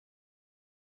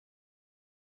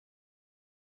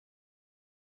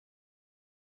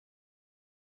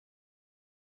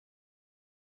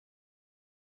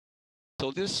So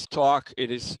this talk,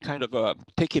 it is kind of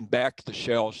taking back the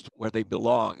shells where they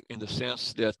belong, in the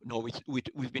sense that,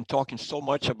 we've been talking so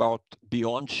much about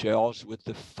Beyond Shells with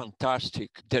the fantastic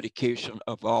dedication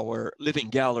of our living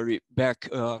gallery back,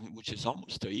 which is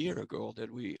almost a year ago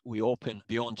that we opened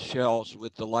Beyond Shells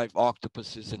with the live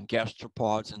octopuses and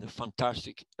gastropods, and the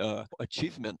fantastic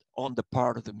achievement on the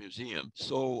part of the museum.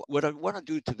 So what I want to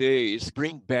do today is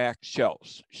bring back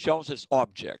shells as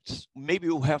objects. Maybe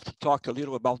we'll have to talk a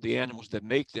little about the animals that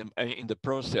make them in the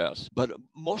process, but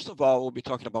most of all, we'll be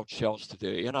talking about shells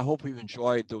today. And I hope you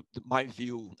enjoyed my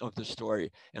view of the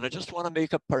story. And I just want to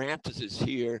make a parenthesis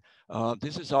here.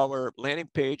 This is our landing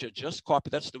page. I just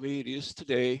copied. That's the way it is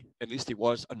today. At least it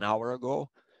was an hour ago.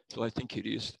 So I think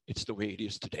it's the way it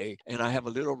is today. And I have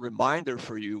a little reminder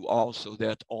for you also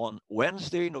that on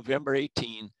Wednesday, November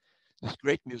 18, this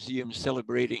great museum is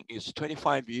celebrating its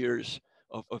 25 years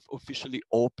of officially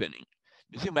opening.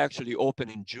 The museum actually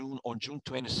opened on June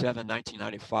 27,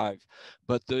 1995.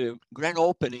 But the grand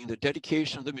opening, the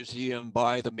dedication of the museum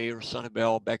by the mayor of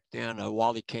Sanibel back then,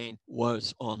 Wally Kane,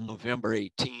 was on November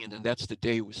 18, and that's the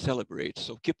day we celebrate.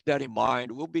 So keep that in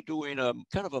mind. We'll be doing a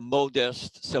kind of a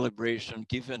modest celebration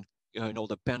given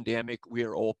the pandemic. We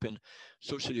are open,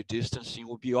 socially distancing.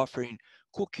 We'll be offering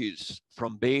cookies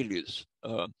from Bailey's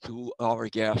to our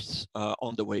guests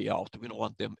on the way out. We don't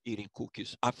want them eating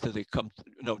cookies after they come,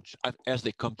 as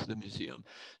they come to the museum.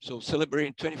 So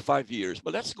celebrating 25 years.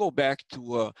 But let's go back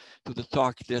to the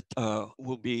talk that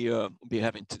we'll be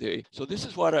having today. So this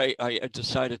is what I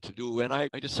decided to do, and I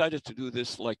decided to do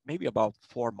this like maybe about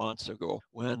 4 months ago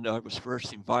when I was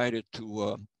first invited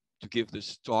to give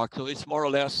this talk. So it's more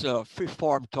or less a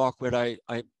free-form talk where I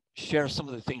share some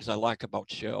of the things I like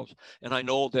about shells. And I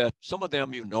know that some of them,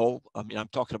 I mean, I'm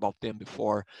talking about them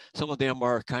before. Some of them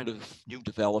are kind of new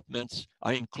developments.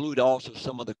 I include also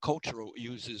some of the cultural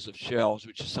uses of shells,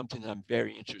 which is something I'm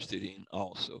very interested in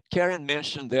also. Karen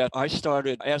mentioned that I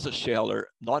started as a sheller,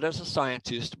 not as a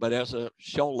scientist, but as a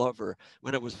shell lover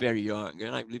when I was very young.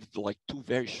 And I lived like 2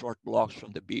 very short blocks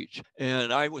from the beach.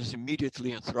 And I was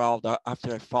immediately enthralled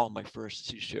after I found my first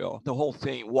seashell. The whole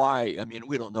thing, why? I mean,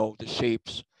 we don't know the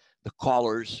shapes, the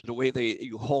colors, the way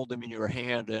you hold them in your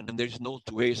hand, and there's no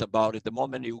two ways about it. The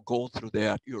moment you go through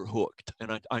that, you're hooked.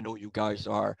 And I know you guys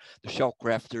are, the shell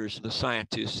crafters, the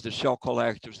scientists, the shell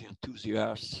collectors, the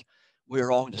enthusiasts.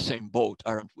 We're all in the same boat,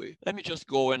 aren't we? Let me just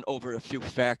go over a few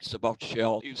facts about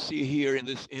shell. You see here in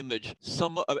this image,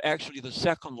 some of actually the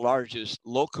second largest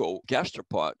local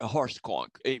gastropod, a horse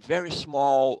conch, a very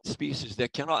small species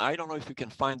that cannot, I don't know if you can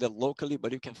find that locally,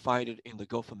 but you can find it in the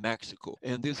Gulf of Mexico.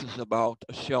 And this is about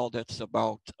a shell that's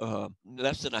about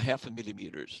less than a half a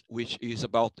millimeters, which is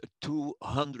about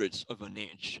 2/100th of an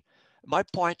inch. My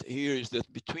point here is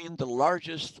that between the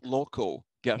largest local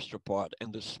gastropod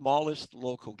and the smallest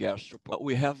local gastropod,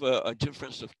 we have a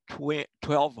difference of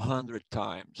 1,200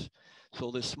 times. So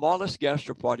the smallest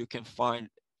gastropod you can find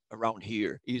around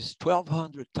here is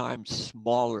 1,200 times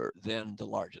smaller than the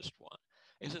largest one.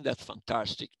 Isn't that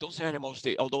fantastic? Those animals,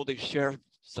 although they share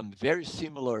some very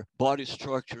similar body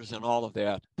structures and all of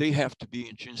that, they have to be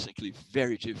intrinsically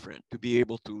very different to be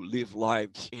able to live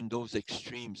lives in those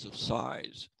extremes of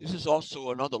size. This is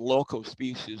also another local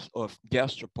species of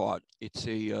gastropod. It's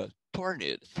a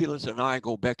tornid. Phyllis and I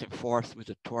go back and forth with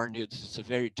the tornids. It's a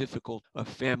very difficult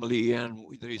family, and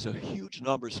there is a huge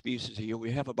number of species here.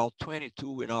 We have about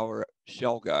 22 in our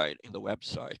shell guide in the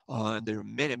website, and there are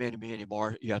many, many, many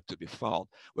more yet to be found.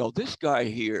 Well, this guy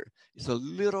here is a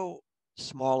little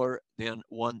smaller than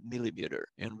 1 millimeter.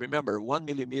 And remember, 1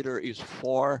 millimeter is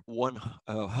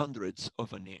 4/100ths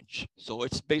of an inch. So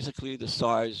it's basically the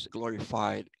size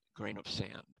glorified grain of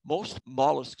sand. Most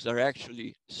mollusks are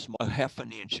actually a half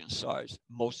an inch in size.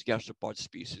 Most gastropod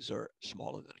species are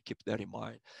smaller than. Keep that in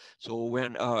mind. So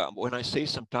when I say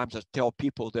sometimes, I tell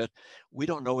people that we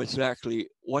don't know exactly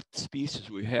what species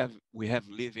we have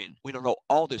living. We don't know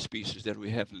all the species that we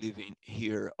have living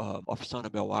here off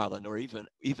Sanibel Island, or even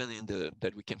in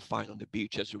that we can find on the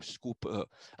beach. As you scoop a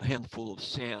handful of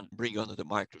sand, bring under the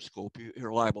microscope,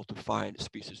 you're liable to find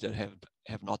species that have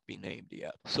not been named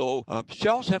yet. So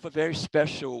shells have a very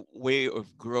special way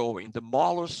of growing. The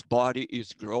mollusk body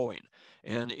is growing.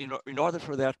 And in order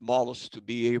for that mollusk to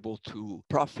be able to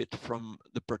profit from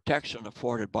the protection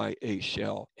afforded by a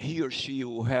shell, he or she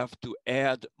will have to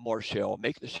add more shell,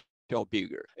 make the shell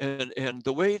bigger. And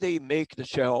the way they make the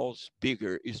shells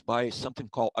bigger is by something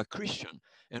called accretion.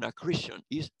 And accretion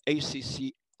is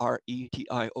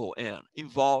retion,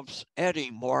 involves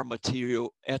adding more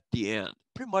material at the end.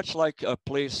 Pretty much like a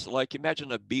place, like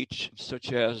imagine a beach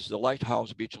such as the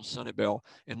Lighthouse Beach on Sanibel,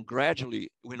 and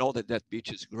gradually we know that that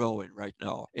beach is growing right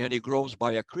now, and it grows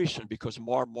by accretion because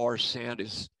more and more sand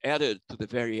is added to the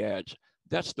very edge.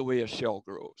 That's the way a shell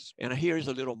grows. And here's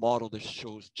a little model that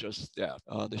shows just that,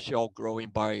 the shell growing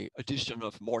by addition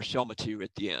of more shell material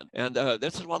at the end. And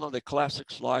this is one of the classic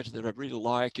slides that I really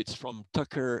like. It's from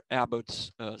Tucker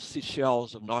Abbott's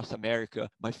Seashells of North America,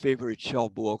 my favorite shell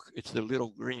book. It's the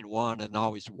little green one and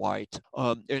now it's white.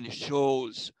 And it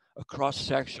shows a cross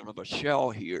section of a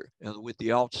shell here, and with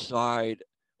the outside,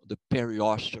 the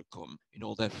periostracum,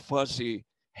 that fuzzy,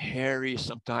 hairy,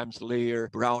 sometimes layer,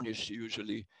 brownish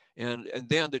usually, and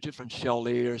then the different shell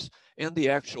layers and the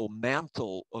actual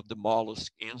mantle of the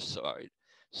mollusk inside.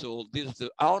 So this the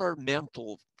outer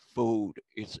mantle fold.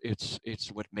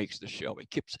 It's what makes the shell. It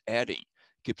keeps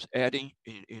adding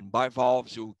in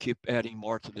bivalves. You keep adding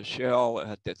more to the shell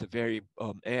at the very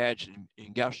edge.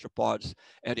 In gastropods,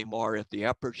 adding more at the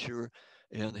aperture.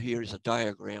 And here's a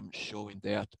diagram showing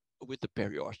that with the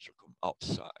periostracum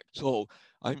outside. So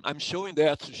I'm showing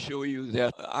that to show you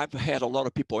that I've had a lot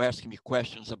of people asking me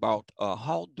questions about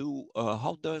how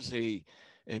does a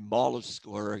mollusk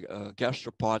or a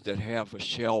gastropod that have a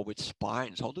shell with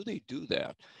spines, how do they do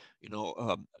that?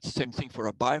 Same thing for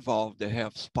a bivalve that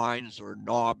have spines or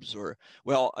knobs or,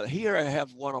 well, here I have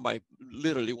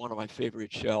literally one of my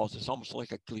favorite shells. It's almost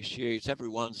like a cliche. It's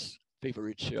everyone's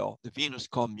favorite shell, the Venus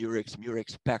called Murex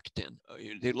pecten.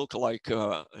 They look like,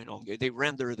 they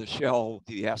render the shell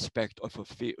the aspect of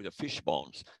the fish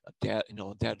bones. A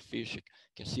dead fish. You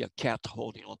can see a cat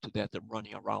holding onto that and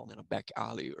running around in a back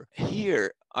alley.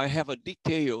 Here, I have a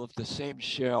detail of the same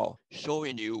shell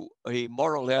showing you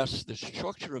more or less the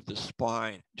structure of the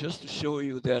spine, just to show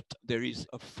you that there is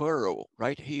a furrow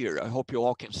right here. I hope you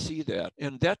all can see that.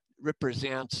 And that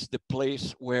represents the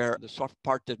place where the soft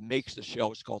part that makes the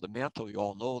shell is called the mantle. You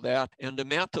all know that. And the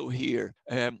mantle here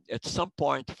at some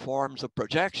point forms a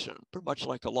projection, pretty much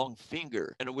like a long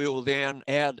finger, and we will then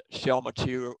add shell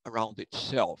material around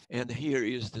itself. And here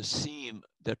is the seam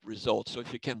that results. So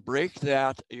if you can break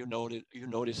that, you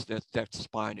notice that that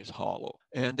spine is hollow.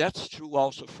 And that's true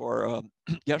also for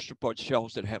gastropod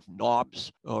shells that have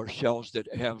knobs or shells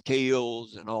that have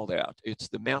scales and all that. It's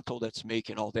the mantle that's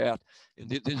making all that. And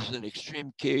this is an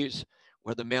extreme case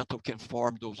where the mantle can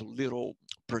form those little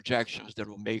projections that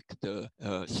will make the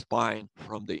spine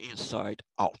from the inside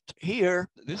out. Here,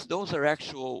 those are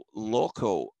actual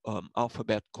local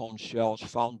alphabet cone shells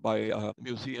found by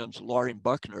museum's Lauren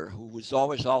Buckner, who was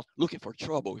always out looking for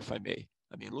trouble, if I may.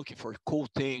 I mean, looking for cool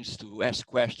things to ask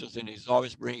questions, and he's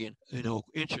always bringing,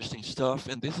 interesting stuff.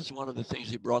 And this is one of the things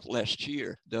he brought last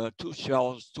year: the two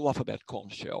alphabet cone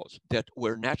shells that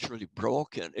were naturally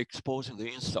broken, exposing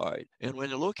the inside. And when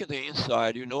you look at the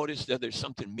inside, you notice that there's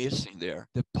something missing there.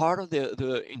 The part of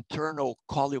the internal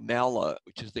columella,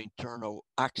 which is the internal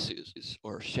axis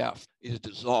or shaft, is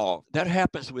dissolved. That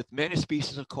happens with many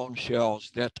species of cone shells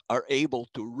that are able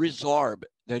to resorb.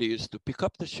 That is, to pick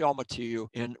up the shell material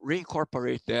and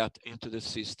reincorporate that into the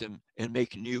system and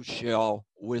make new shell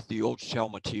with the old shell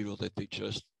material that they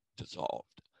just dissolved.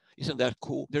 Isn't that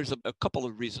cool? There's a couple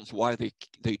of reasons why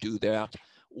they do that.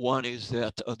 One is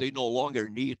that they no longer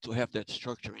need to have that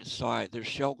structure inside. Their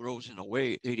shell grows in a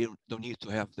way they don't need to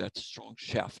have that strong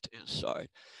shaft inside.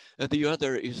 And the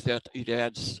other is that it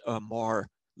adds more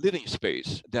living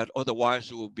space that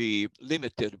otherwise will be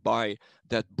limited by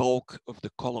that bulk of the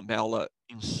columella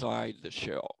inside the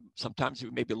shell. Sometimes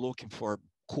you may be looking for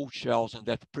cool shells and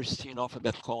that pristine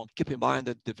alphabet cone. Keep in mind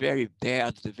that the very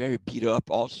bad, the very beat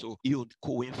up also yield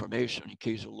cool information in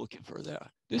case you're looking for that.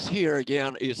 This here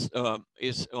again is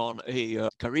on a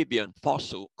Caribbean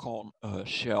fossil cone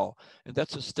shell, and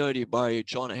that's a study by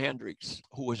John Hendricks,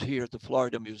 who was here at the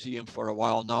Florida Museum for a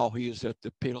while. Now he is at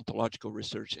the Paleontological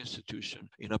Research Institution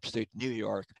in upstate New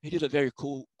York. He did a very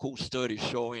cool study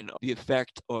showing the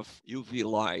effect of UV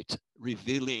light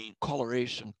revealing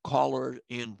coloration, color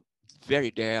in very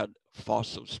dead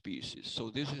fossil species. So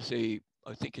this is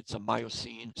I think it's a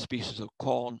Miocene species of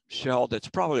cone shell that's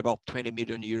probably about 20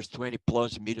 million years, 20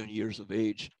 plus million years of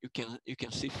age. You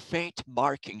can see faint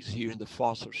markings here in the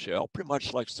fossil shell, pretty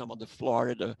much like some of the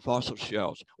Florida fossil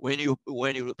shells. When you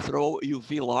throw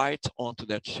UV light onto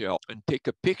that shell and take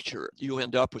a picture, you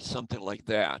end up with something like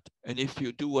that. And if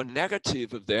you do a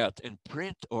negative of that and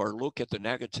print or look at the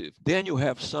negative, then you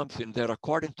have something that,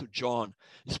 according to John,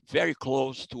 is very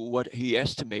close to what he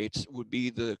estimates would be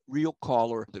the real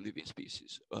color of the living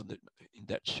species in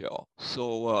that shell.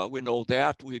 So we know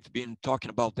that. We've been talking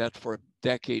about that for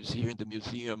decades here in the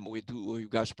museum, we do, you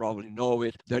guys probably know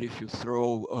it, that if you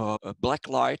throw a black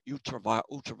light,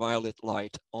 ultraviolet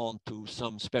light onto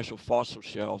some special fossil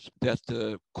shells, that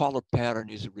the color pattern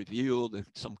is revealed.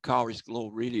 Some cowries glow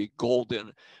really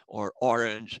golden or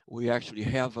orange. We actually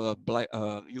have a black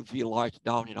UV light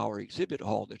down in our exhibit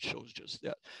hall that shows just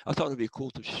that. I thought it'd be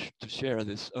cool to share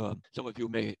this. Some of you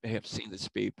may have seen this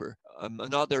paper.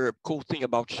 Another cool thing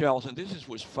about shells, and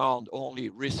was found only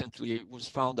recently, it was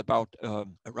found about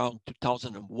around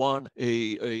 2001,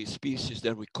 a species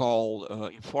that we call,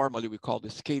 informally, we call the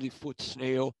scaly foot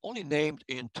snail, only named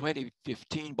in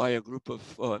 2015 by a group of,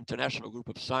 international group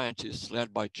of scientists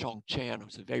led by Chong Chan,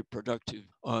 who's a very productive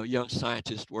young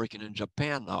scientist working in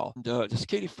Japan now. And, the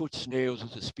scaly foot snails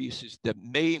is a species that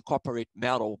may incorporate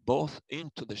metal both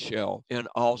into the shell and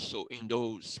also in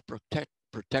those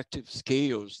protective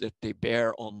scales that they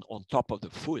bear on top of the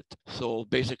foot. So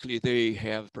basically they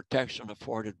have protection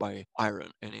afforded by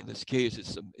iron. And in this case,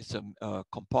 it's a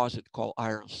composite called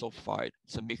iron sulfide.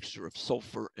 It's a mixture of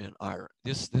sulfur and iron.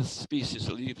 This species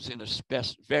lives in a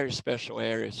very special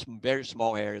area, very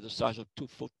small area, the size of 2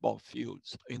 football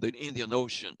fields in the Indian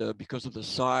Ocean. Because of the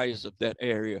size of that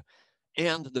area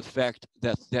and the fact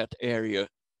that that area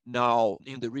now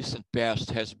in the recent past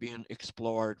has been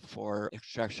explored for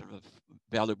extraction of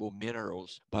valuable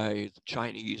minerals by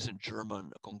Chinese and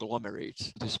German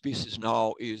conglomerates. The species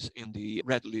now is in the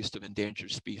red list of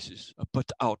endangered species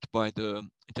put out by the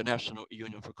International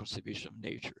Union for Conservation of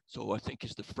Nature. So I think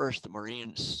it's the first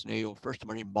marine snail, first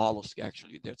marine mollusk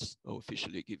actually that's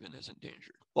officially given as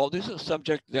endangered. Well, this is a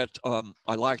subject that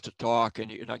I like to talk,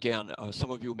 and again,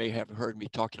 some of you may have heard me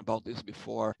talking about this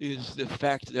before, is the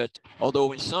fact that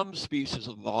although in some species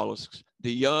of mollusks,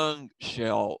 the young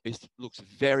shell looks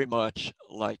very much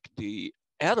like the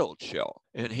adult shell.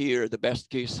 And here, the best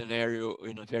case scenario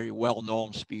in a very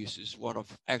well-known species, one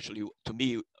of actually, to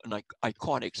me, an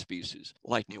iconic species,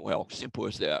 lightning whelk, simple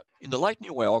as that. In the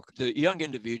lightning whelk, the young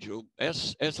individual,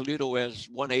 as little as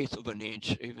 1/8 of an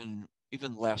inch,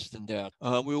 even less than that,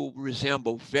 will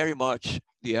resemble very much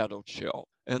the adult shell.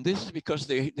 And this is because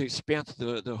they spent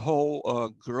the whole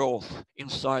growth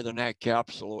inside an egg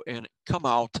capsule and come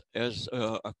out as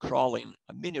a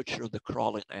miniature of the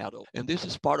crawling adult. And this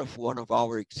is part of one of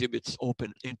our exhibits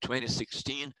opened in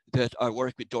 2016 that I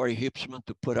worked with Dory Hipsman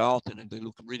to put out, and they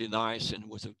look really nice and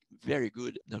was a very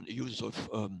good use of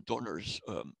donors'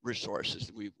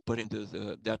 resources. We put into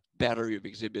that battery of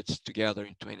exhibits together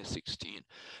in 2016.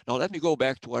 Now let me go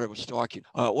back to what I was talking.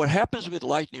 What happens with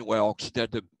lightning whelks,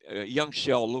 that the young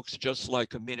shell looks just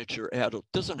like a miniature adult,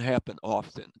 doesn't happen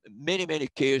often. Many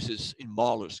cases in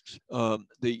mollusks,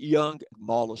 the young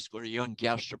mollusk or young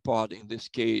gastropod in this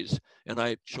case, and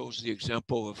I chose the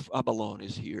example of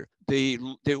abalones here, they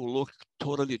will look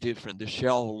totally different. The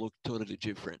shell will look totally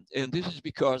different. And this is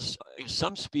because in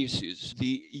some species,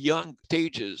 the young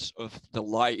stages of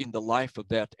in the life of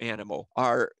that animal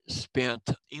are spent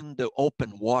in the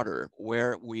open water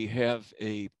where we have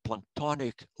a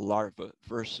planktonic larva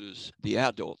versus the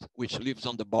adult, which lives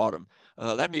on the bottom.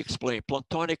 Let me explain.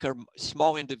 Planktonic are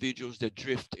small individuals that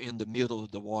drift in the middle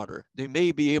of the water. They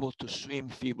may be able to swim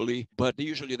feebly, but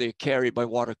usually they're carried by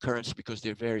water currents because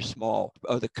they're very small.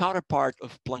 The counterpart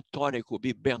of planktonic will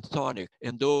be benthonic,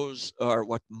 and those are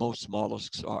what most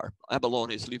mollusks are.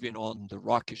 Abalones living on the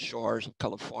rocky shores of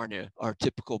California are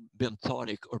typical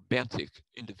benthonic or benthic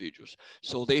individuals.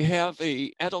 So they have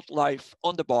an adult life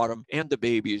on the bottom and the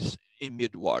babies in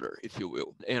midwater, if you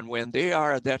will. And when they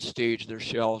are at that stage, their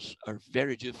shells are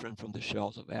very different from the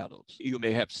shells of adults. You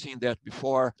may have seen that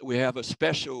before. We have a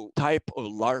special type of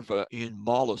larva in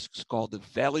mollusks called the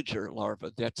veliger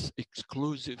larva that's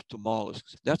exclusive to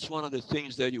mollusks. That's one of the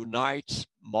things that unites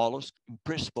mollusks. In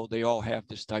principle, they all have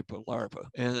this type of larva.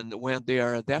 And when they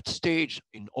are at that stage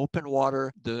in open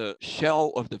water, the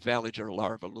shell of the veliger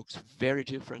larva looks very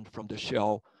different from the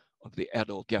shell of the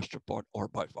adult gastropod or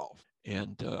bivalve.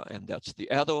 And that's the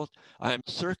adult. I'm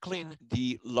circling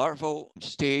the larval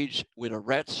stage with a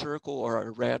red circle or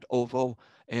a red oval,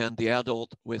 and the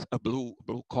adult with a blue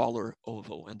collar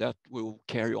oval, and that will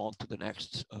carry on to the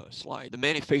next slide. The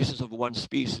many faces of one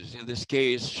species, in this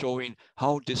case showing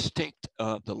how distinct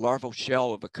the larval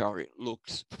shell of a cowrie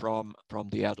looks from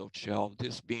the adult shell,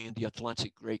 this being the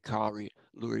Atlantic gray cowrie,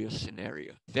 Luria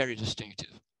cinerea. Very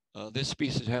distinctive. This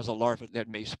species has a larva that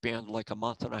may spend like a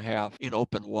month and a half in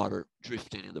open water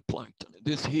drifting in the plankton.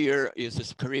 This here is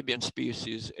this Caribbean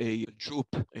species, a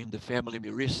drupe in the family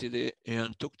Myricidae,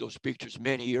 and took those pictures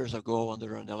many years ago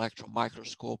under an electron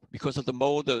microscope. Because of the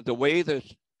mode, the way the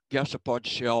gastropod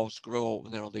shells grow,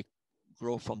 they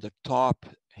grow from the top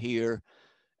here,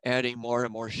 adding more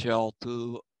and more shell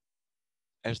to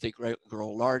as they grow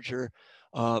larger.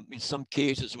 In some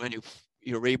cases, when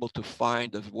you're able to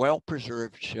find a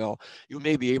well-preserved shell, you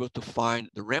may be able to find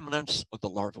the remnants of the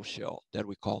larval shell that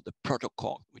we call the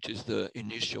protoconch, which is the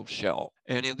initial shell.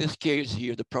 And in this case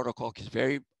here, the protoconch is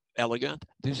very elegant.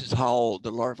 This is how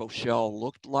the larval shell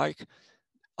looked like.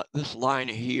 This line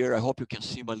here, I hope you can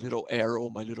see my little arrow,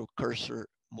 my little cursor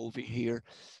moving here.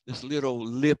 This little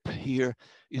lip here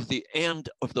is the end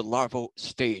of the larval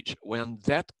stage. When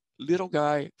that little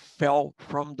guy fell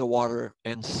from the water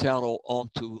and settled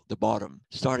onto the bottom,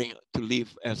 starting to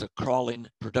live as a crawling,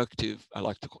 productive, I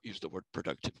like to use the word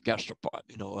productive, gastropod,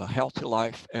 a healthy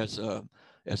life as a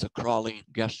crawling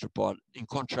gastropod, in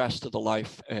contrast to the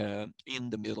life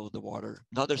in the middle of the water.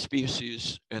 Another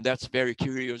species, and that's very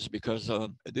curious because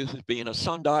this is being a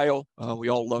sundial. We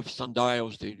all love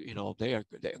sundials. They're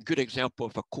a good example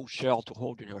of a cool shell to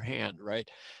hold in your hand, right?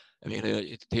 I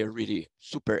mean, they're really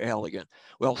super elegant.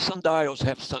 Well, sundials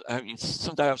have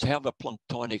a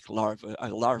planktonic larva, a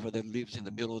larva that lives in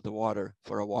the middle of the water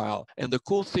for a while. And the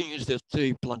cool thing is that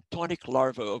the planktonic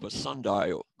larva of a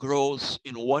sundial grows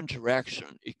in one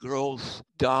direction. It grows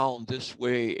down this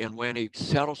way, and when it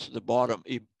settles to the bottom,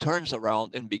 it turns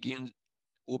around and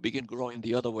will begin growing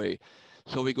the other way.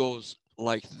 So it goes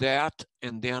like that,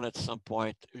 and then at some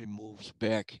point it moves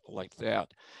back like that.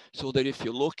 So that if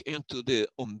you look into the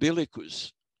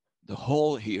umbilicus, the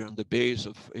hole here in the base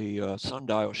of a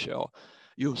sundial shell,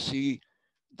 you'll see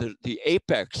the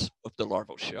apex of the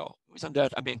larval shell. Isn't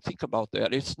that, I mean, think about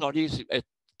that. It's not easy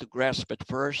to grasp at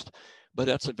first, but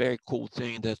that's a very cool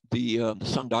thing that the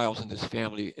sundials in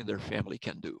their family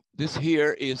can do. This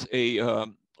here is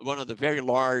one of the very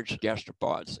large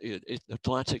gastropods. It's the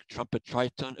Atlantic trumpet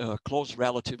triton, a close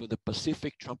relative of the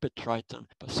Pacific trumpet triton.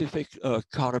 Pacific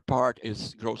counterpart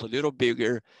grows a little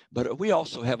bigger, but we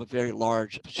also have a very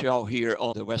large shell here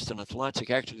on the Western Atlantic.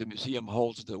 Actually, the museum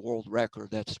holds the world record of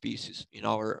that species in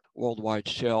our worldwide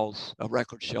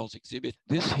record shells exhibit.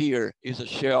 This here is a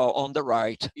shell on the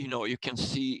right. You can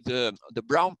see the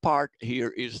brown part here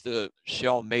is the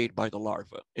shell made by the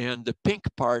larva, and the pink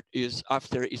part is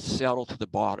after it's settled to the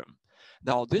bottom.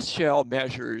 Now, this shell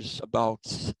measures I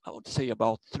would say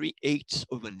about 3/8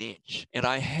 of an inch. And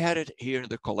I had it here in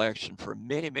the collection for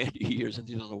many, many years and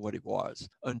didn't know what it was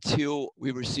until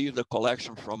we received a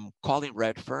collection from Colin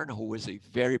Redfern, who was a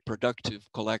very productive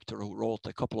collector who wrote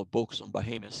a couple of books on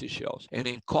Bahamian seashells. And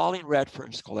in Colin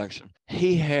Redfern's collection,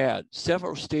 he had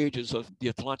several stages of the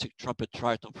Atlantic trumpet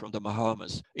triton from the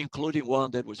Bahamas, including one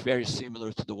that was very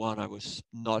similar to the one I was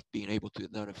not being able to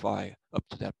identify up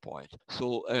to that point.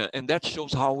 So, and that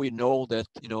shows how we know that,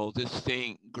 this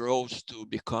thing grows to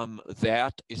become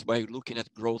that is by looking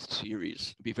at growth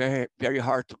series. It'd be very, very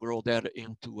hard to grow that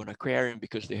into an aquarium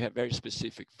because they have very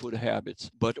specific food habits.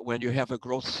 But when you have a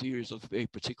growth series of a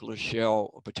particular shell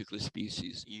or particular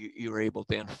species, you're able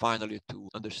then finally to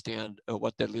understand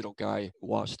what that little guy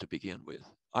was to begin with.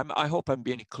 I hope I'm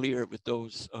being clear with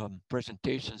those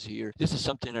presentations here. This is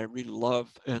something I really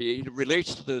love, and it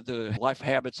relates to the life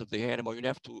habits of the animal. You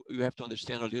have to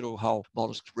understand a little how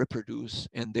mollusks reproduce,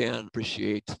 and then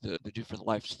appreciate the different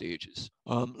life stages.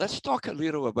 Let's talk a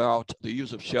little about the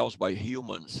use of shells by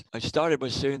humans. I started by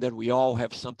saying that we all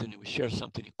have something, we share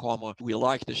something in common. We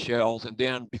like the shells, and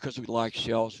then because we like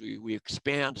shells, we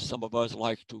expand. Some of us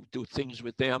like to do things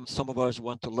with them. Some of us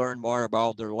want to learn more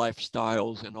about their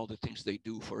lifestyles and all the things they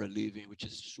do for a living, which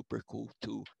is super cool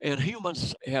too. And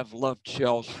humans have loved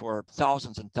shells for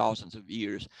thousands and thousands of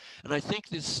years. And I think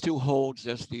this still holds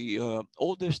as the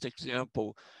oldest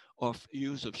example of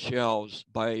use of shells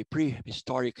by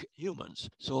prehistoric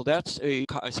humans. So that's a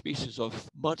species of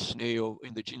mud snail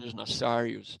in the genus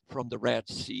Nassarius from the Red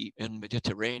Sea and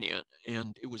Mediterranean.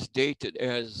 And it was dated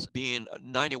as being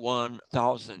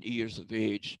 91,000 years of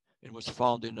age and was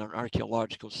found in an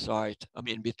archaeological site. I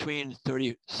mean, between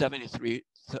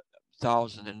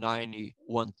 73,000 and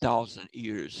 91,000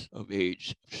 years of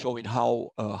age, showing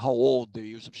how old the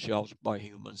use of shells by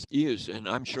humans is. And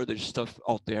I'm sure there's stuff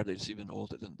out there that's even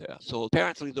older than that. So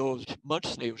apparently those mud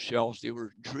snail shells, they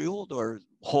were drilled or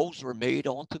holes were made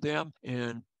onto them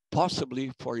and possibly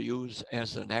for use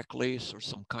as a necklace or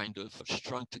some kind of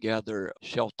strung together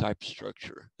shell type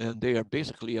structure. And they are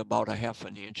basically about a half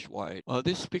an inch wide.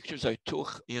 These pictures I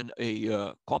took in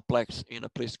a complex in a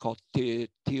place called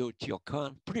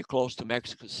Teotihuacan, pretty close to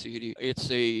Mexico City.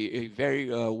 It's a very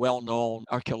well-known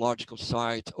archaeological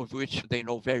site of which they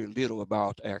know very little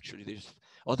about actually.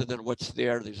 Other than what's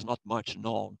there, there's not much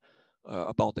known.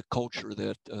 About the culture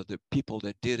that the people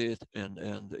that did it, and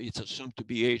it's assumed to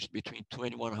be aged between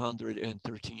 2100 and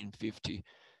 1350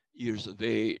 years of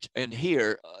age. And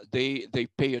here they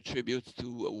pay a tribute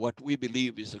to what we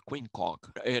believe is a queen conch.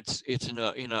 It's in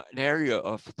an area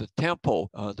of the temple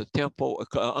under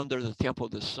the temple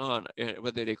of the sun,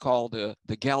 what they call the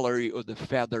gallery of the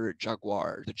feathered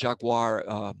jaguar. The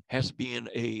jaguar has been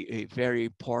a very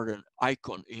important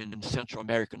icon in Central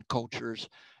American cultures.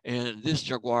 And this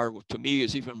jaguar, to me,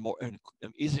 is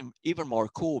even more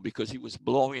cool because he was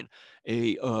blowing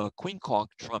a queen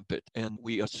conch trumpet, and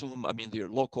we assume, I mean, they're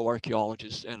local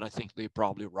archaeologists, and I think they're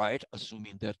probably right,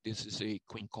 assuming that this is a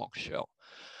queen conch shell.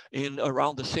 In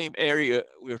around the same area,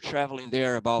 we were traveling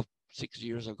there about 6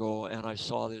 years ago, and I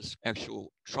saw this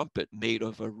actual trumpet made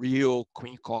of a real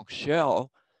queen conch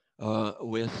shell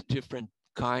with different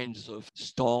kinds of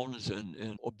stones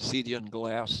and obsidian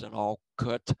glass and all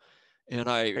cut. And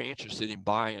I very interested in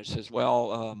buying. It says,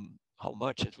 well, how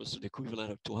much? It was the equivalent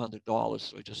of $200.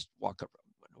 So I just walk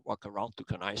around,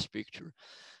 took a nice picture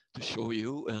to show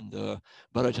you, and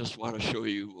but I just want to show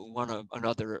you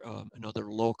another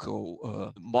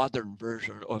local modern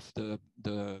version of the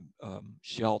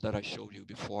shell that I showed you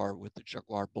before with the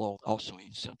jaguar blow, also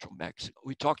in central Mexico.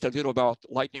 We talked a little about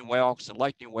lightning whelks, and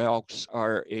lightning whelks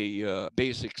are a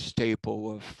basic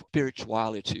staple of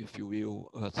spirituality, if you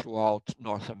will, throughout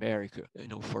North America. You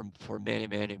know, for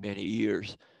many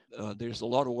years. There's a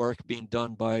lot of work being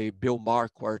done by Bill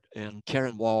Marquardt and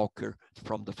Karen Walker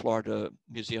from the Florida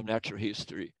Museum of Natural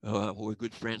History, who are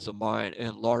good friends of mine,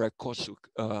 and Laura Kosuk,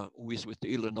 who is with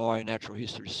the Illinois Natural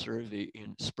History Survey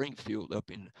in Springfield,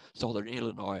 up in southern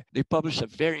Illinois. They published a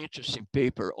very interesting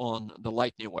paper on the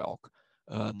lightning whelk.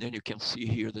 And you can see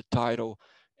here the title.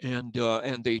 And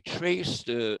they traced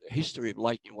the history of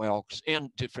lightning whelks and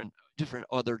different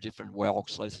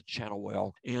whelks, like the channel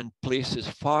whelk, in places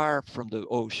far from the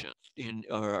ocean, in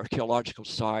archaeological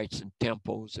sites and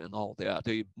temples and all that.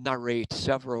 They narrate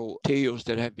several tales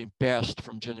that have been passed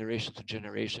from generation to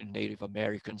generation in Native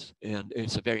Americans, and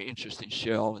it's a very interesting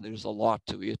shell, and there's a lot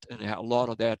to it, and a lot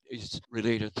of that is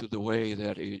related to the way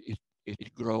that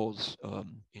it grows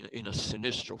in a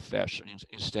sinistral fashion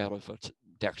instead of a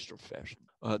dextral fashion.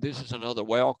 This is another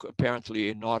whelk,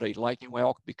 apparently not a lightning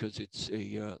whelk because it's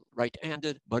a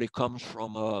right-handed, but it comes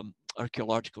from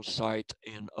archaeological site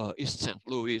in East St.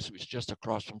 Louis, which is just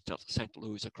across from St.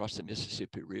 Louis, across the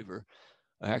Mississippi River.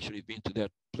 I actually been to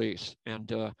that place,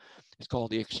 and it's called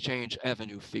the Exchange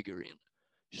Avenue figurine,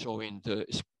 showing the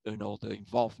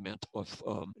involvement of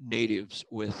natives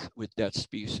with that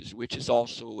species, which is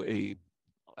also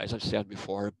as I said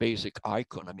before, a basic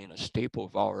icon. I mean, a staple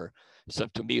of our. So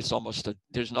to me, it's almost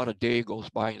there's not a day goes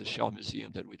by in the Shell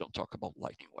Museum that we don't talk about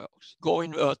lightning whelks.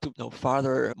 Going to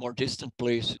farther, more distant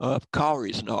place,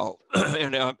 cowries now,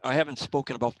 and I haven't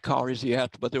spoken about cowries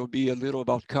yet, but there will be a little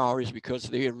about cowries because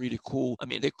they are really cool. I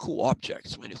mean, they're cool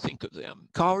objects when you think of them.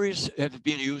 Cowries have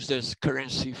been used as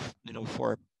currency,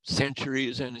 for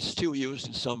centuries, and is still used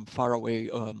in some faraway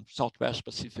Southwest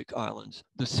Pacific islands.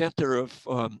 The center of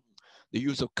the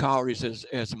use of cowries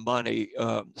as money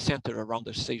centered around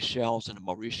the Seychelles and the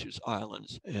Mauritius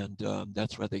Islands. And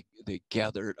that's where they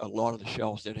gathered a lot of the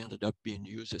shells that ended up being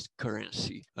used as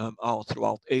currency all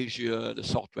throughout Asia, the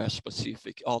Southwest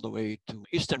Pacific, all the way to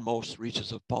easternmost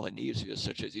reaches of Polynesia,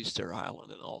 such as Easter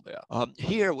Island and all that.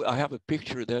 Here I have a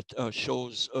picture that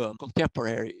shows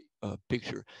contemporary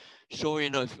picture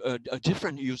showing a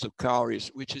different use of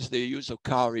cowries, which is the use of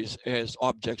cowries as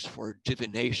objects for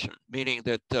divination, meaning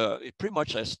that it pretty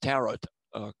much as tarot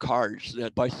cards,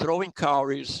 that by throwing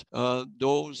cowries,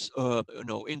 those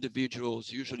individuals,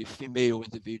 usually female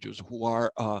individuals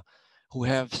who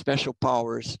have special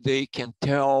powers, they can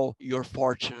tell your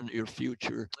fortune, your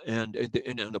future, and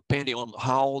depending on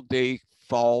how they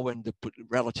fall and the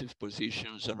relative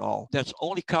positions and all. That's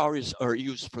only cowries are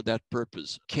used for that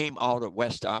purpose. Came out of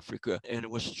West Africa and it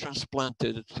was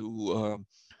transplanted to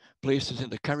places in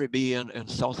the Caribbean and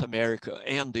South America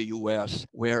and the U.S.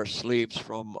 where slaves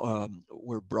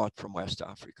were brought from West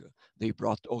Africa. They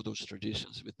brought all those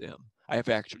traditions with them. I have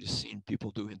actually seen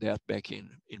people doing that back in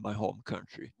my home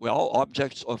country. Well,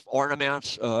 objects of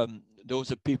ornaments,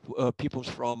 those are peoples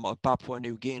from Papua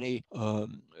New Guinea.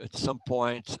 At some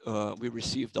point, we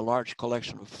received a large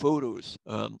collection of photos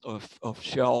of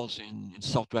shells in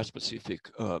Southwest Pacific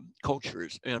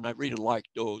cultures, and I really liked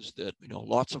those. That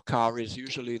lots of cowries.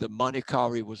 Usually, the money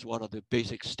cowrie was one of the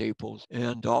basic staples,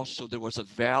 and also there was a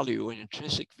value, an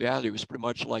intrinsic value. It's pretty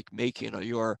much like making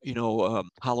your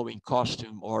Halloween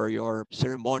costume or your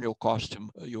ceremonial costume,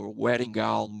 your wedding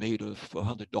gown made of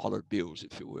 $100 bills,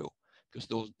 if you will, because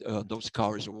those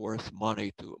cowries are worth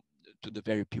money to the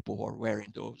very people who are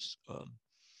wearing those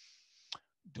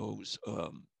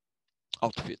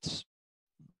outfits,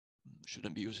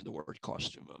 shouldn't be using the word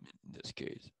costume in this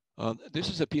case. This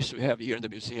is a piece we have here in the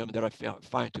museum that I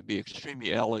find to be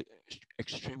extremely elegant.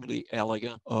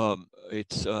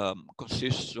 It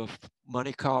consists of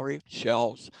money cowrie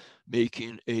shells,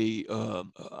 making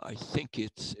I think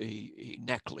it's a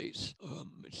necklace.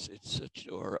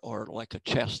 Or like a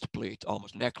chest plate,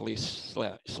 almost necklace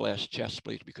slash chest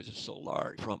plate because it's so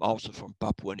large. Also from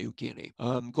Papua New Guinea.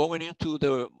 Going into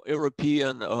the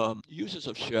European uses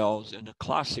of shells, and a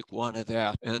classic one of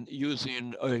that, and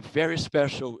using a very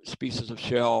special species of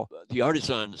shell. The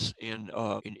artisans in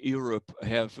Europe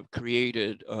have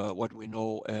created what we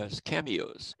know as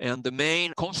cameos, and the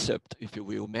main concept, if you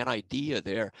will, main idea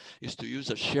there is to use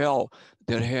a shell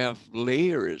that have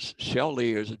layers, shell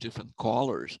layers of different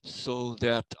colors, so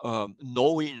that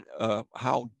knowing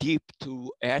how deep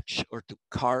to etch or to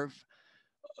carve,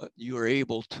 you're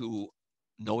able to,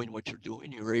 knowing what you're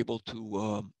doing, you're able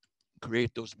to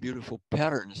create those beautiful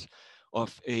patterns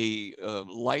of a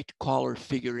light color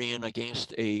figurine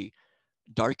against a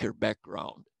darker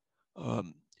background.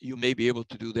 You may be able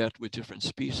to do that with different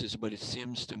species, but it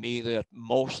seems to me that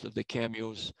most of the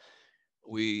cameos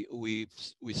we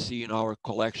see in our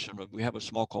collection, we have a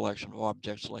small collection of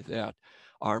objects like that,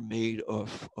 are made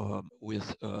of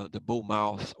with the bull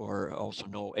mouth, or also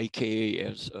known AKA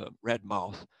as red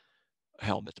mouth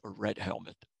helmet or red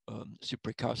helmet.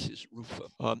 Cypricassis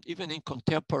rufa. Even in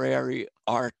contemporary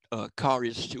art,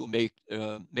 cowries still make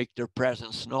their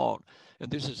presence known,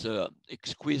 and this is a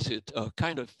exquisite,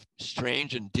 kind of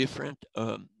strange and different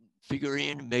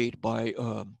figurine made by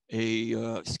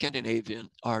a Scandinavian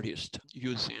artist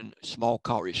using small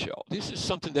cowrie shell. This is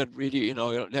something that really,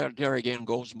 there again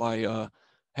goes my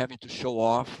having to show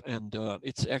off, and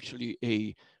it's actually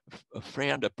a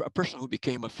friend, a person who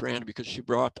became a friend because she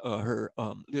brought her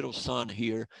little son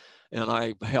here, and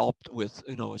I helped with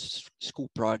a school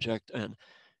project, and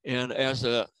as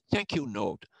a thank you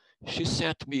note, she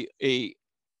sent me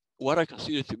what I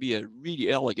consider to be a really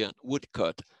elegant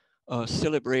woodcut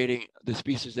celebrating the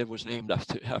species that was named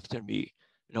after me.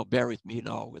 Bear with me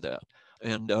now with that.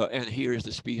 And here is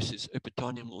the species,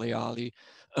 Epitonium leali,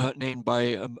 named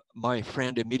by my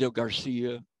friend Emilio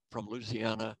Garcia from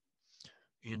Louisiana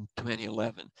in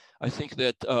 2011. I think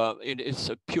that it's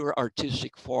a pure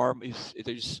artistic form.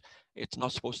 It's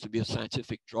not supposed to be a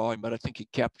scientific drawing, but I think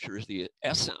it captures the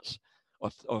essence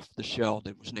of the shell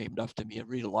that was named after me. I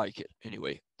really like it.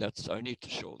 Anyway, I need to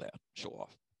show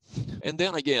off. And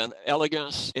then again,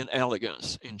 elegance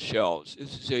in shells.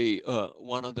 This is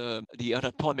one of the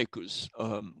Anatomicus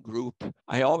group.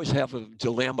 I always have a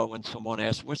dilemma when someone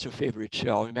asks, "What's your favorite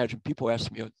shell?" Imagine people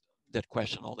ask me that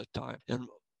question all the time, and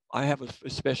I have a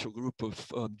special group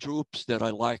of drupes that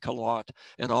I like a lot,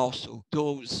 and also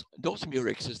those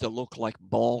murexes that look like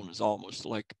bones, almost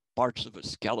like parts of a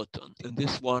skeleton. And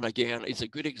this one, again, is a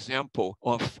good example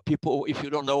of people, if you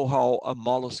don't know how a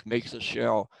mollusk makes a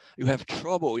shell, you have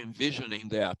trouble envisioning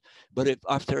that. But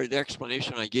after the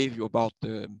explanation I gave you about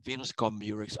the Venus comb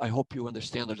murex, I hope you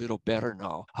understand a little better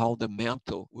now how the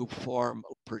mantle will form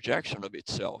a projection of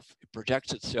itself. It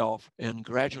projects itself and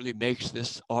gradually makes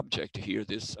this object here,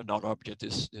 this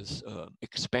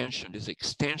expansion, this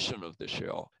extension of the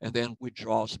shell, and then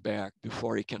withdraws back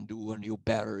before it can do a new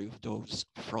battery of those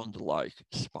frond-like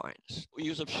spines.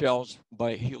 Use of shells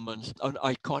by humans, an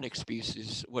iconic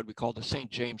species, what we call the St.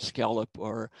 James scallop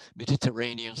or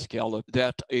Mediterranean scallop.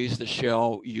 That is the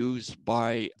shell used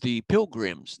by the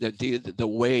pilgrims that did the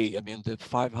way, the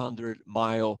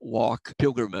 500-mile walk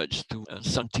pilgrimage to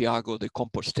Santiago de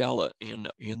Compostela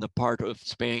in the part of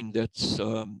Spain that's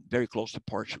very close to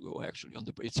Portugal, actually.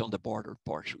 It's on the border of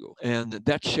Portugal. And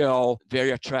that shell,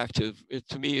 very attractive.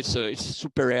 To me, it's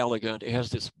super elegant. It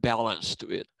has this balance to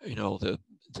it.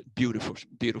 The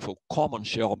beautiful common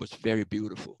shell, but very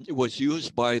beautiful. It was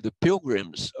used by the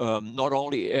pilgrims, not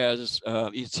only as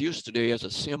it's used today as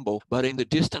a symbol, but in the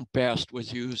distant past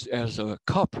was used as a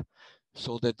cup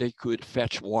so that they could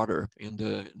fetch water in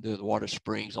the water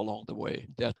springs along the way.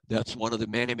 That's one of the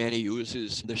many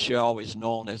uses. The shell is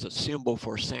known as a symbol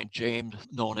for St. James,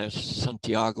 known as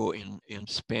Santiago in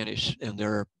Spanish, and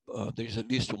there's at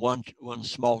least one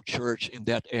small church in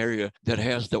that area that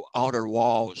has the outer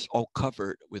walls all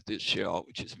covered with this shell,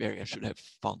 which is I should have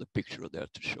found a picture of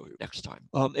that to show you next time.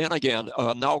 And again,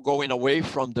 now going away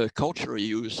from the cultural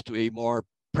use to a more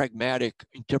pragmatic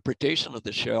interpretation of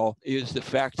the shell, is the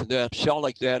fact that shell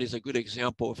like that is a good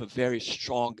example of a very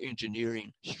strong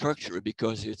engineering structure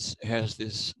because it has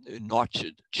this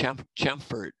notched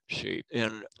chamfered shape.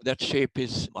 And that shape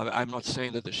is, I'm not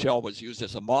saying that the shell was used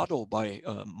as a model by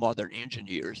modern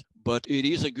engineers, but it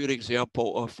is a good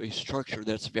example of a structure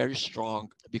that's very strong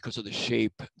because of the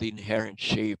shape, the inherent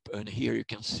shape. And here you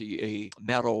can see a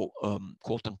metal,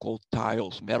 quote unquote,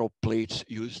 tiles, metal plates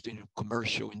used in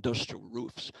commercial industrial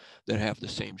roofs that have the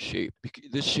same shape.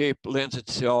 This shape lends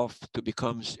itself to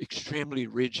becomes extremely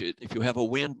rigid. If you have a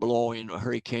wind blowing, a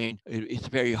hurricane, it's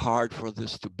very hard for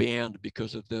this to bend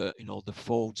because of the, the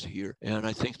folds here. And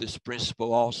I think this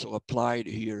principle also applied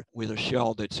here with a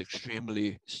shell that's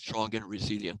extremely strong and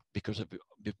resilient because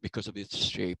of its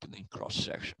shape and in cross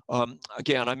section.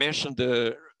 Again, I mentioned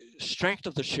the strength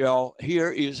of the shell.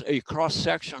 Here is a cross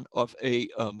section of a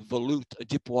volute, a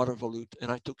deep water volute,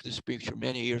 and I took this picture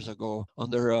many years ago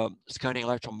under a scanning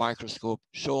electron microscope,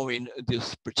 showing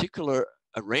this particular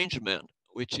arrangement,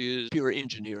 which is pure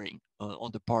engineering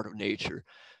on the part of nature,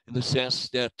 in the sense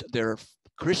that there are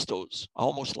crystals,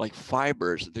 almost like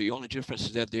fibers. The only difference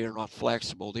is that they are not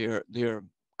flexible. They're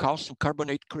calcium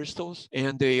carbonate crystals,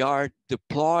 and they are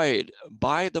deployed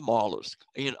by the mollusk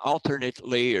in alternate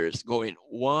layers, going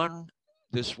one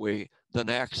this way, the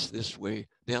next this way,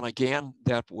 then again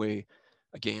that way,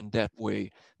 again that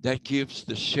way. That gives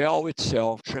the shell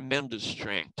itself tremendous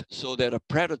strength, so that a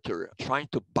predator trying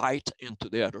to bite into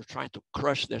that or trying to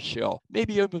crush that shell may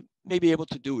be able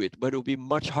to do it, but it'll be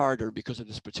much harder because of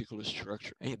this particular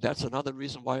structure. And that's another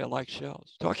reason why I like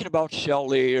shells. Talking about shell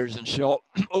layers and shell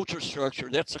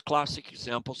ultrastructure, that's a classic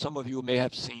example. Some of you may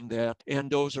have seen that, and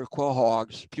those are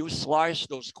quahogs. If you slice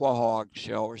those quahog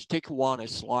shells, take one and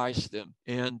slice them,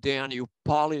 and then you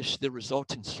polish the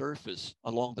resulting surface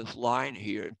along this line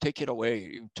here and take it away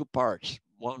in two parts,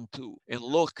 1, 2, and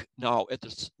look now at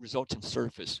the resulting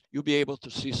surface. You'll be able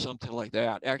to see something like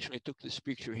that. Actually, I took this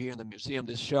picture here in the museum.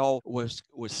 This shell was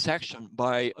sectioned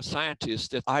by a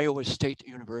scientist at Iowa State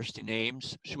University in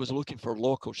Ames. She was looking for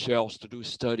local shells to do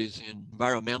studies in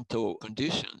environmental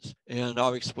conditions. And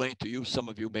I'll explain to you, some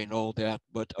of you may know that,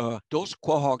 but those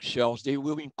quahog shells, they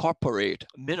will incorporate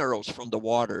minerals from the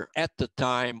water at the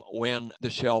time when the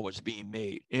shell was being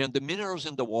made. And the minerals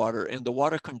in the water and the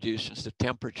water conditions, the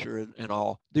temperature and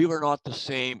all, they were not the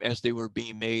same as they were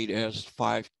being made as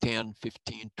 5, 10,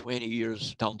 15, 20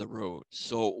 years down the road.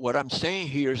 So what I'm saying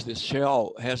here is this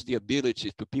shell has the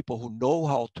ability, to people who know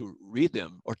how to read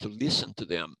them or to listen to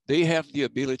them, they have the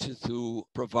ability to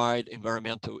provide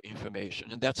environmental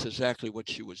information. And that's exactly what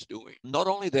she was doing. Not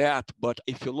only that, but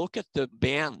if you look at the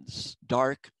bands,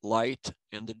 dark, light,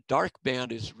 and the dark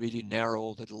band is really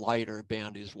narrow, the lighter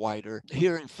band is wider.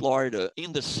 Here in Florida,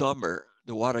 in the summer,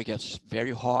 the water gets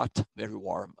very hot, very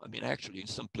warm. I mean, actually, in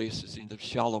some places in the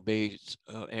shallow bay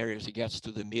areas, it gets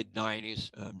to the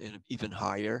mid-90s and even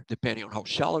higher, depending on how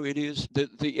shallow it is.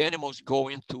 The animals go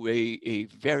into a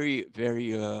very,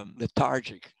 very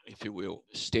lethargic, if you will,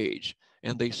 stage,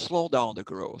 and they slow down the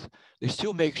growth. They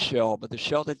still make shell, but the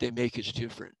shell that they make is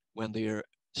different when they're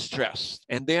stressed.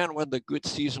 And then when the good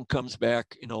season comes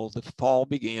back, the fall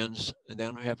begins, and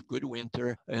then we have good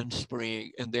winter and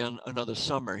spring, and then another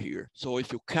summer here. So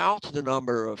if you count the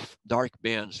number of dark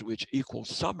bands, which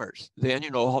equals summers, then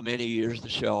you know how many years the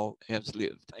shell has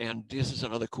lived. And this is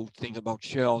another cool thing about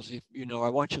shells. If I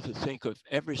want you to think of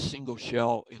every single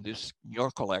shell in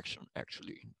your collection,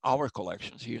 actually, our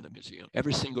collections here in the museum,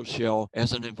 every single shell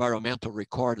as an environmental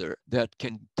recorder that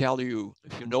can tell you,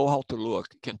 if you know how to look,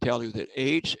 can tell you the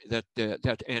age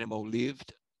that animal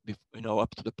lived,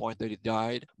 up to the point that it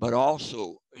died, but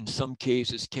also in some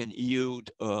cases can yield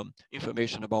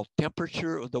information about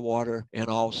temperature of the water and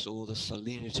also the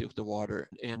salinity of the water,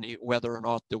 and whether or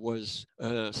not there was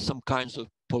some kinds of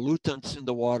pollutants in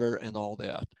the water and all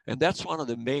that. And that's one of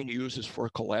the main uses for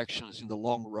collections in the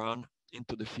long run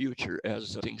into the future,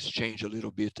 as things change a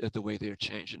little bit at the way they're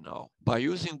changing now. By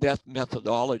using that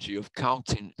methodology of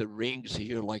counting the rings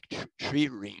here, like tree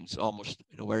rings, almost,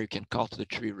 where you can count the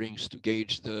tree rings to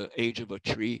gauge the age of a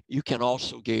tree, you can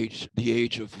also gauge the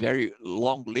age of very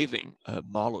long living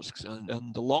mollusks.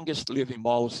 And the longest living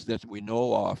mollusk that we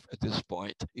know of at this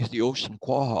point is the ocean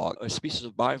quahog, a species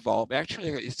of bivalve. Actually,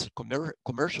 it's a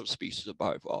commercial species of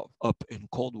bivalve up in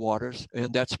cold waters,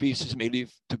 and that species may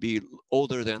live to be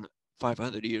older than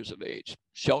 500 years of age.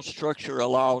 Shell structure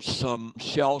allows some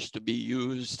shells to be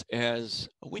used as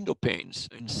window panes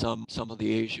in some of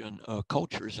the Asian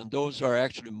cultures, and those are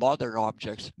actually modern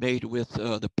objects made with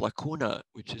the placuna,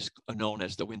 which is known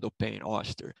as the window pane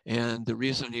oyster. And the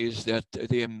reason is that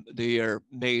they are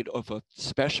made of a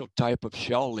special type of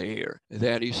shell layer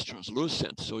that is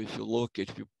translucent. So if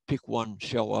you pick one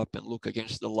shell up and look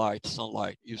against the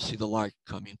sunlight, you see the light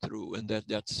coming through, and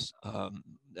that's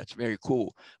that's very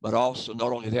cool. But also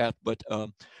not only that, but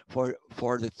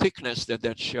for the thickness that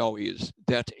that shell is,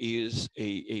 that is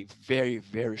a very,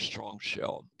 very strong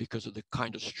shell because of the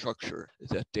kind of structure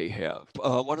that they have.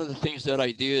 One of the things that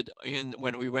I did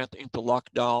when we went into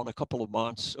lockdown a couple of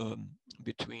months,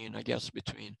 between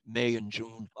May and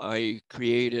June, I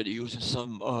created, using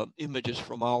some images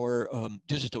from our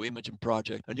digital imaging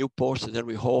project, a new poster that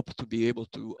we hope to be able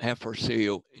to have for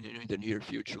sale in the near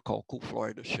future, called Cool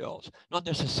Florida Shells. Not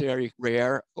necessarily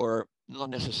rare or not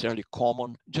necessarily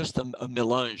common, just a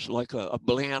melange, like a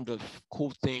blend of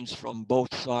cool things from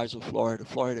both sides of Florida,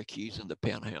 Florida Keys and the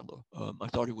Panhandle. I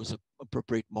thought it was an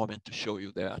appropriate moment to show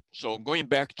you that. So going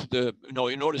back to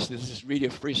you notice this is really a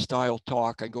freestyle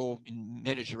talk. I go in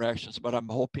many directions, but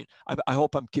I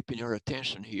hope I'm keeping your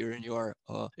attention here and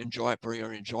for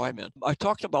your enjoyment. I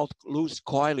talked about loose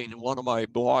coiling in one of my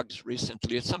blogs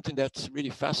recently. It's something that's really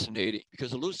fascinating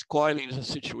because loose coiling is a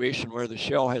situation where the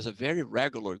shell has a very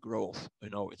regular growth.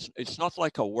 It's not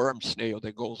like a worm snail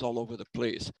that goes all over the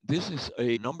place. This is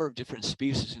a number of different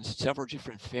species in several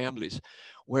different families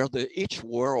where each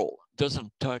whorl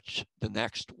doesn't touch the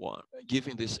next one,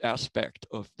 giving this aspect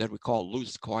of that we call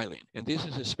loose coiling. And this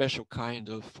is a special kind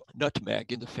of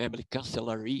nutmeg in the family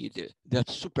Cancellariidae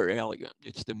that's super elegant.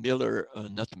 It's the Miller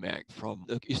nutmeg from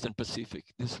the Eastern Pacific.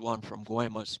 This one from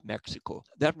Guaymas, Mexico.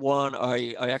 That one,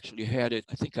 I actually had it.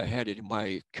 I think I had it in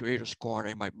my Creator's Corner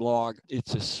in my blog.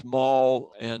 It's a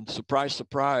small, and surprise,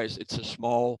 surprise, it's a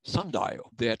small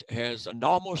sundial that has an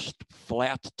almost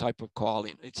flat type of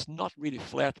coiling. It's not really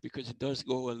flat because it does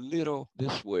go a little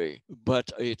this way, but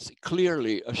it's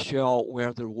clearly a shell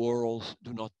where the whorls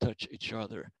do not touch each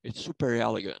other. It's super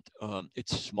elegant.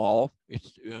 It's small.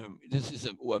 This is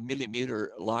a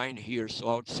millimeter line here, so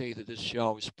I would say that this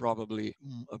shell is probably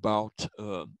about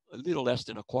a little less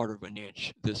than a quarter of an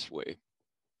inch this way.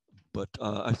 But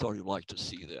I thought you'd like to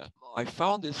see that. I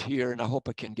found this here, and I hope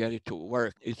I can get it to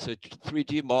work. It's a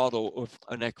 3D model of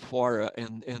an ecphora,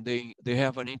 and they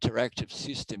have an interactive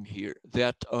system here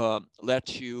that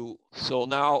lets you. So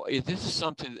now this is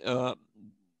something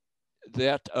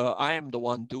that I am the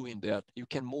one doing that. You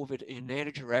can move it in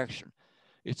any direction.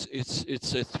 It's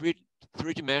a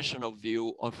three-dimensional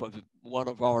view of one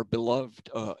of our beloved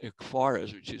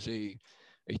ekphoras, which is a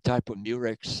type of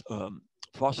Murex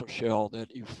fossil shell that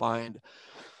you find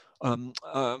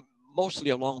mostly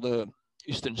along the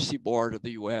eastern seaboard of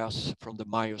the U.S. from the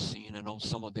Miocene, and on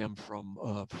some of them from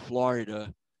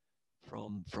Florida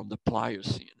from the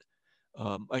Pliocene.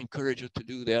 I encourage you to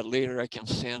do that. Later, I can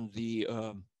send the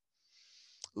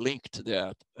link to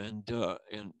that, and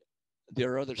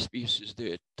there are other species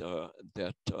that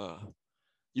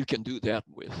you can do that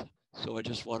with. So I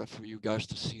just wanted for you guys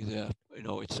to see that.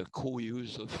 It's a cool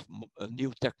use of a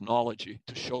new technology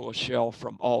to show a shell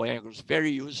from all angles. Very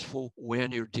useful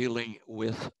when you're dealing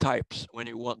with types, when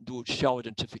you want to do shell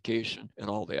identification and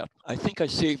all that. I think I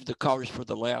saved the cowries for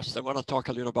the last. I want to talk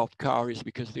a little about cowries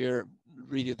because they're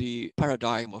really the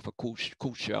paradigm of a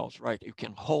cool shells, right? You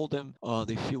can hold them.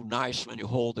 They feel nice when you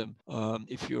hold them.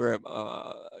 If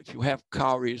you have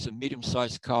cowries, a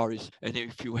medium-sized cowries, and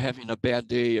if you're having a bad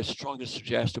day, I strongly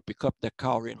suggest to pick up that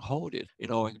cowrie and hold it.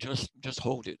 And just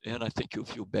hold it, and I think you'll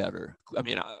feel better. I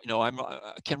mean, I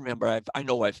can't remember. I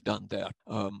know I've done that.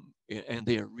 And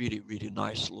they are really, really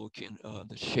nice looking.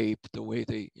 The shape, the way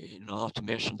they, not to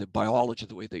mention the biology,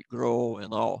 the way they grow,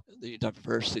 and all the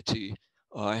diversity.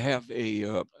 I have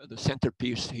the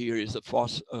centerpiece here is a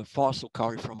fossil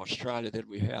cowrie from Australia that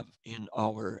we have in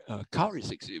our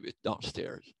cowries exhibit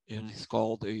downstairs. And it's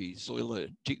called a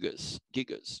Zoila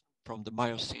gigas from the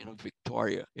Miocene of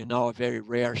Victoria. And now a very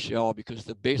rare shell because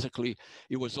basically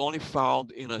it was only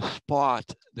found in a spot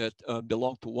that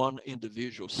belonged to one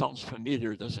individual. Sounds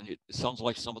familiar, doesn't it? It sounds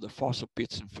like some of the fossil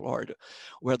pits in Florida,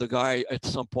 where the guy at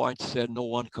some point said, no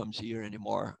one comes here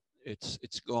anymore. It's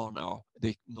gone now.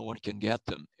 No one can get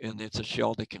them, and it's a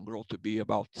shell that can grow to be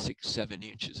about 6-7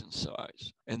 inches in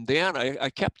size. And then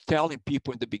I kept telling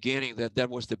people in the beginning that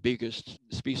was the biggest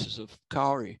species of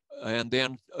cowrie. And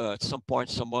then at some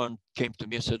point, someone came to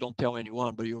me and said, "Don't tell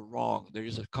anyone, but you're wrong. There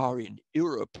is a cowrie in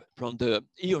Europe from the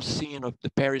Eocene of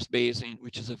the Paris Basin,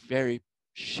 which is a very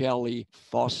shelly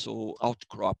fossil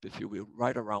outcrop, if you will,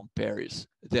 right around Paris.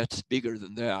 That's bigger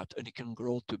than that, and it can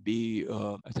grow to be,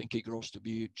 I think it grows to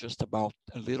be just about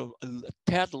a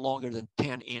tad longer than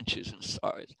 10 inches in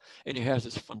size. And it has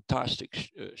this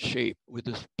fantastic shape with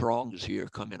these prongs here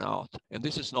coming out. And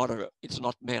this is it's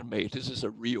not man-made. This is a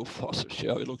real fossil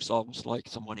shell. It looks almost like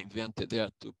someone invented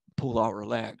that to pull our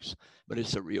legs, but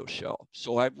it's a real shell.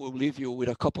 So I will leave you with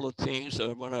a couple of things. I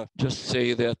want to just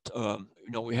say that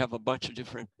we have a bunch of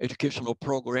different educational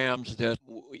programs that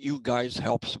you guys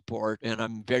help support, and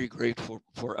I'm very grateful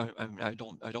for. I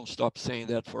don't stop saying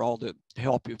that, for all the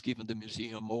help you've given the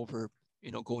museum over,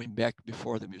 going back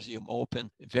before the museum opened,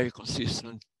 very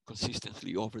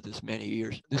consistently over this many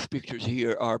years. These pictures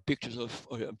here are pictures of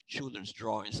children's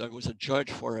drawings. I was a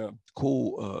judge for a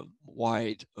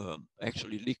wide,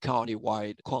 actually Lee County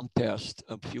wide contest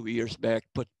a few years back,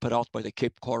 put out by the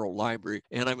Cape Coral Library,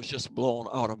 and I was just blown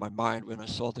out of my mind when I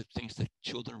saw the things that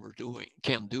children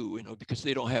can do, because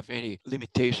they don't have any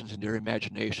limitations in their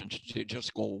imagination. They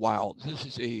just go wild. This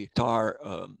is a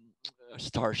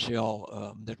star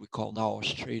shell that we call now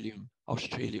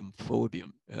Australian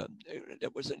phobium. There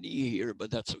was an E here, but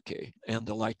that's okay. And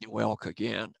the lightning whelk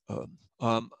again.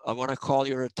 I want to call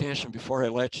your attention before I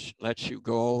let you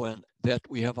go, and that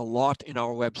we have a lot in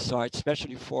our website,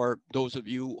 especially for those of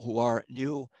you who are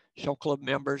new Shell Club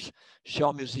members.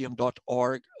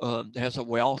 Shellmuseum.org has a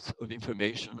wealth of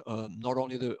information, not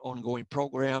only the ongoing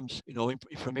programs,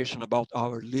 information about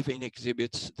our living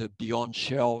exhibits, the Beyond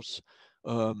Shells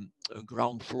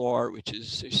ground floor, which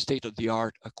is a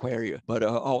state-of-the-art aquarium, but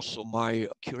also my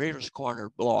Curator's Corner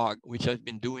blog, which I've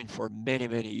been doing for many,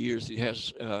 many years. It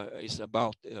has is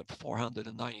about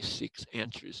 496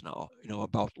 entries now,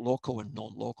 about local and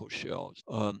non-local shells.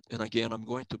 And again, I'm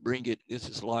going to bring it. This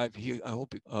is live here. I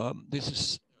hope this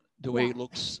is the way it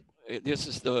looks. This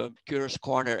is the Curator's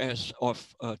Corner as of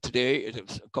today. It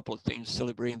was a couple of things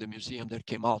celebrating the museum that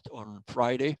came out on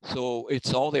Friday. So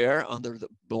it's all there under the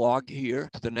blog here.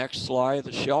 To the next slide,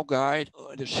 the Shell Guide.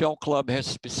 The Shell Club has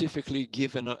specifically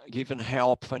given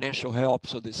help, financial help,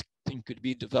 so this thing could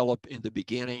be developed in the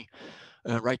beginning.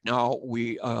 Right now,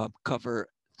 we cover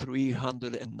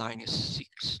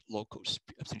 396 local,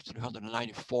 I think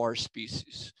 394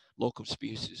 species, local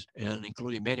species, and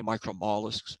including many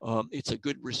micromollusks. It's a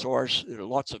good resource. There are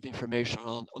lots of information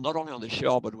on not only on the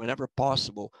shell, but whenever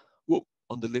possible,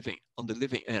 on the living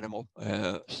animal.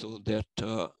 So that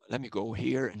let me go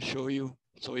here and show you.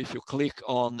 So if you click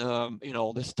on,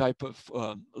 this type of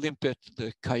limpet,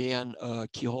 the Cayenne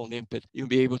keyhole limpet, you'll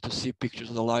be able to see pictures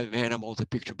of the live animal, the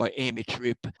picture by Amy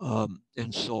Tripp,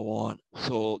 and so on.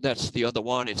 So that's the other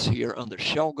one. It's here under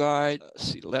Shell Guide.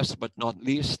 See, last but not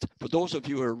least, for those of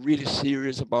you who are really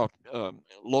serious about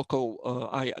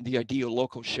the idea of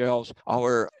local shells,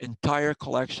 our entire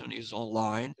collection is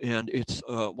online, and it's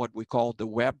what we call the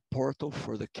web portal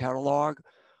for the catalog.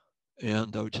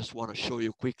 And I just want to show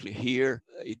you quickly here.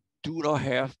 I do not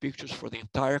have pictures for the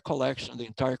entire collection. The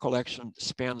entire collection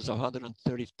spans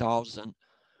 130,000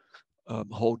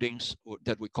 holdings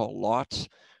that we call lots.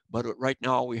 But right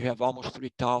now we have almost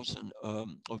 3,000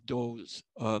 of those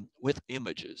with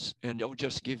images. And I'll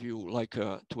just give you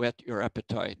to whet your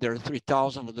appetite. There are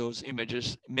 3,000 of those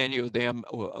images, many of them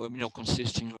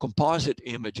consisting of composite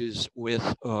images with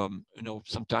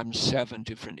sometimes 7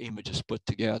 different images put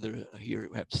together. Here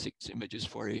we have 6 images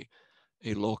for a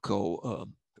local.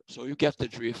 So you get the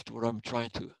drift where I'm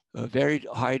trying to very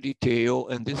high detail.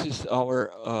 And this is our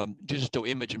digital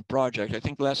imaging project. I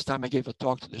think last time I gave a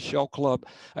talk to the Shell Club,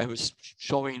 I was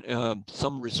showing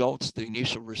some results, the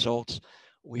initial results.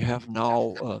 We have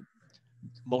now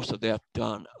most of that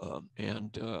done.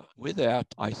 And with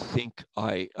that, I think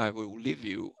I will leave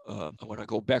you. I want to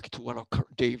go back to one of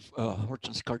Dave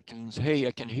Horton's cartoons. Hey,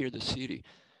 I can hear the city.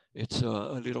 It's a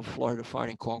little Florida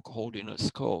fighting conch holding a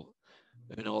skull.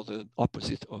 The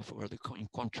opposite of, or the in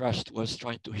contrast was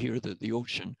trying to hear the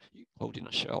ocean holding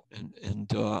a shell.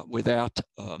 And with that,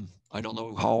 I don't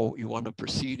know how you want to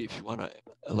proceed, if you want to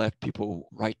let people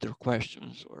write their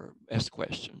questions or ask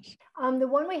questions. The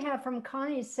one we have from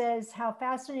Connie says how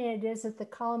fascinating it is that the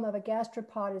column of a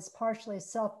gastropod is partially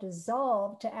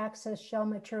self-dissolved to access shell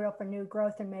material for new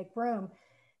growth and make room.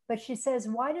 But she says,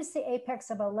 why does the apex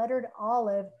of a lettered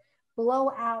olive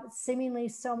blow out seemingly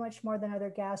so much more than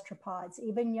other gastropods?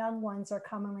 Even young ones are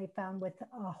commonly found with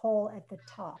a hole at the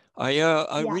top.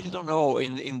 I really don't know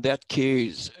in that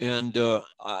case, and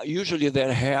usually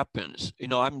that happens.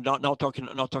 I'm not talking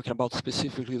about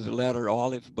specifically the letter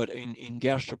olive, but in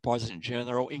gastropods in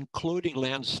general, including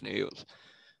land snails,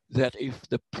 that if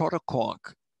the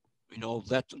protoconch,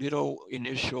 that little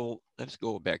initial, let's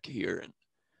go back here, and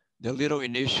the little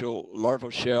initial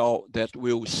larval shell that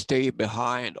will stay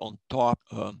behind on top,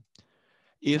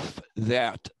 if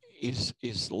that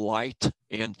is light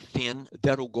and thin,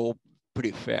 that'll go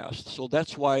pretty fast. So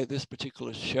that's why this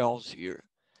particular shells here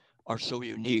are so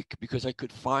unique, because I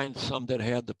could find some that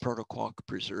had the protoconch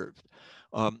preserved.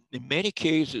 In many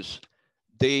cases,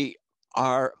 they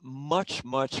are much,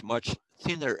 much, much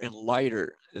thinner and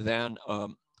lighter than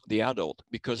the adult,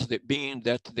 because being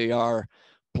that they are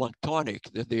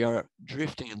planktonic, that they are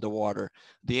drifting in the water,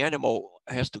 the animal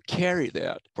has to carry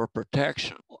that for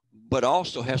protection, but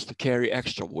also has to carry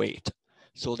extra weight.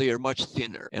 So they are much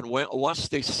thinner. And once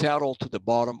they settle to the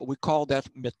bottom, we call that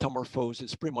metamorphosis.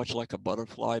 It's pretty much like a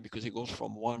butterfly because it goes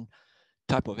from one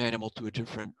type of animal to a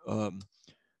different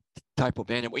type of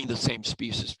animal in the same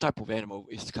species. Type of animal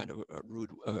is kind of a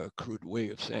rude, crude way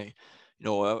of saying,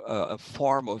 a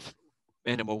form of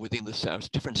animal within the cells,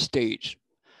 different stage.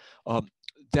 Um,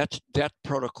 that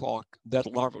protocol, that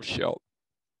larval shell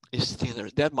is thinner.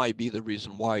 That might be the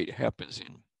reason why it happens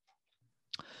in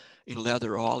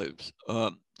leather olives.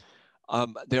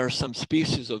 There are some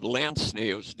species of land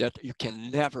snails that you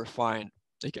can never find.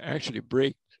 They can actually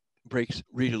breaks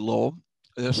really low.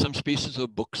 There are some species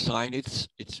of buccinids,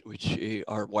 which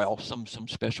are some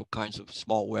special kinds of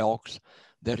small whelks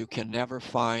that you can never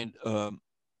find the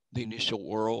initial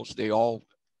whorls. They all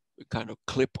kind of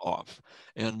clip off,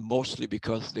 and mostly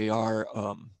because they are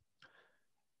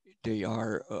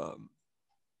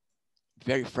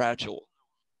very fragile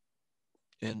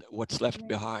and what's left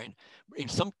behind. In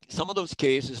some of those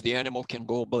cases, the animal can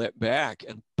go back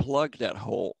and plug that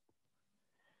hole,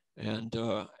 and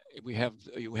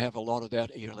you have a lot of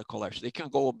that here in the collection. They can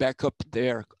go back up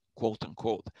there, quote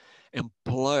unquote, and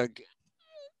plug.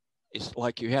 It's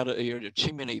like you had your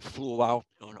chimney flew out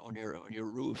on your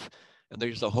roof, and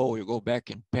there's a hole. You go back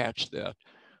and patch that.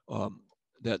 Um,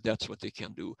 that's what they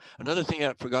can do. Another thing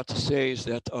I forgot to say is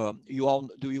that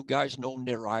you guys know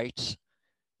nerites?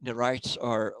 Nerites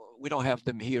are, we don't have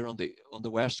them here on the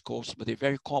west coast, but they're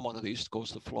very common on the east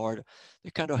coast of Florida. They're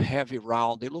kind of heavy,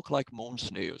 round. They look like moon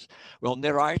snails. Well,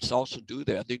 nerites also do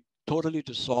that. They totally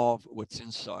dissolve what's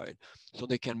inside, so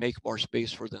they can make more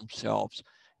space for themselves,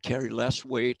 carry less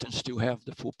weight, and still have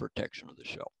the full protection of the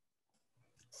shell.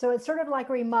 So it's sort of like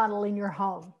remodeling your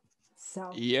home.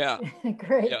 So Yeah.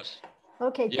 great. Yes.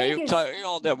 Okay, Yeah, thank you.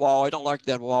 that wall. I don't like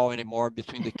that wall anymore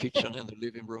between the kitchen and the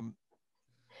living room.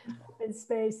 In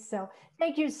space. So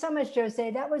thank you so much,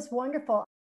 Jose. That was wonderful.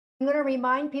 I'm going to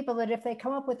remind people that if they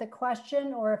come up with a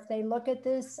question or if they look at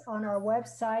this on our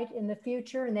website in the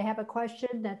future and they have a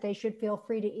question, that they should feel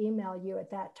free to email you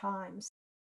at that time.